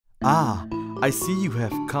Ah, I see you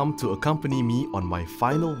have come to accompany me on my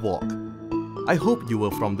final walk. I hope you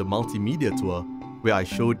were from the multimedia tour, where I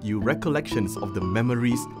showed you recollections of the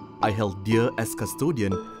memories I held dear as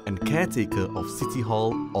custodian and caretaker of City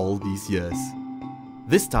Hall all these years.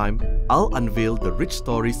 This time, I'll unveil the rich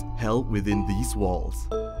stories held within these walls.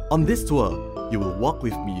 On this tour, you will walk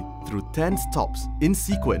with me through 10 stops in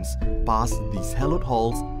sequence past these hallowed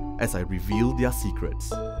halls as I reveal their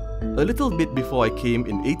secrets. A little bit before I came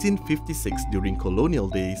in 1856 during colonial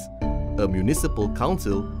days, a municipal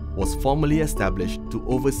council was formally established to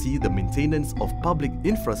oversee the maintenance of public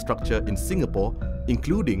infrastructure in Singapore,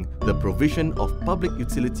 including the provision of public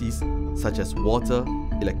utilities such as water,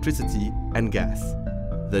 electricity and gas.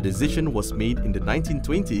 The decision was made in the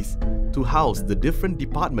 1920s to house the different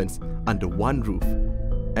departments under one roof,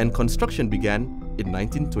 and construction began in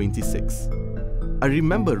 1926. I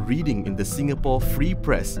remember reading in the Singapore Free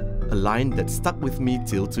Press a line that stuck with me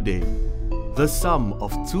till today. The sum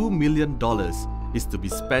of $2 million is to be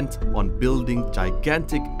spent on building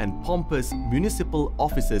gigantic and pompous municipal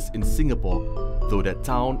offices in Singapore, though that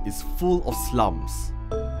town is full of slums.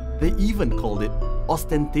 They even called it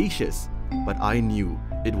ostentatious, but I knew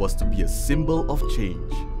it was to be a symbol of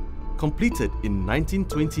change. Completed in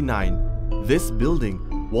 1929, this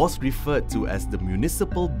building was referred to as the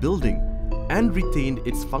Municipal Building and retained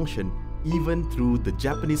its function even through the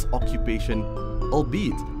Japanese occupation,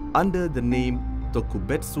 albeit under the name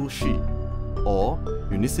Tokubetsu-shi, or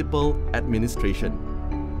Municipal Administration,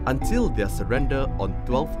 until their surrender on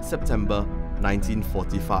 12 September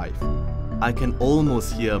 1945. I can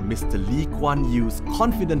almost hear Mr. Lee Kuan Yew's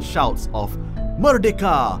confident shouts of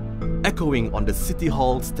 "Merdeka!" echoing on the City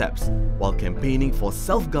Hall steps while campaigning for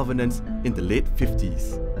self-governance in the late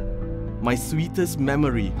 50s. My sweetest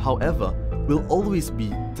memory, however, will always be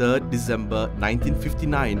 3rd December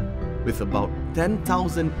 1959, with about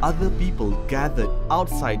 10,000 other people gathered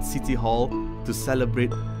outside City Hall to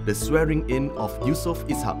celebrate the swearing-in of Yusof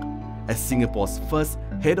Ishak as Singapore's first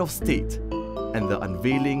head of state and the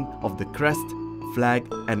unveiling of the crest, flag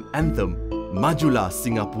and anthem Majulah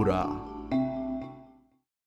Singapura.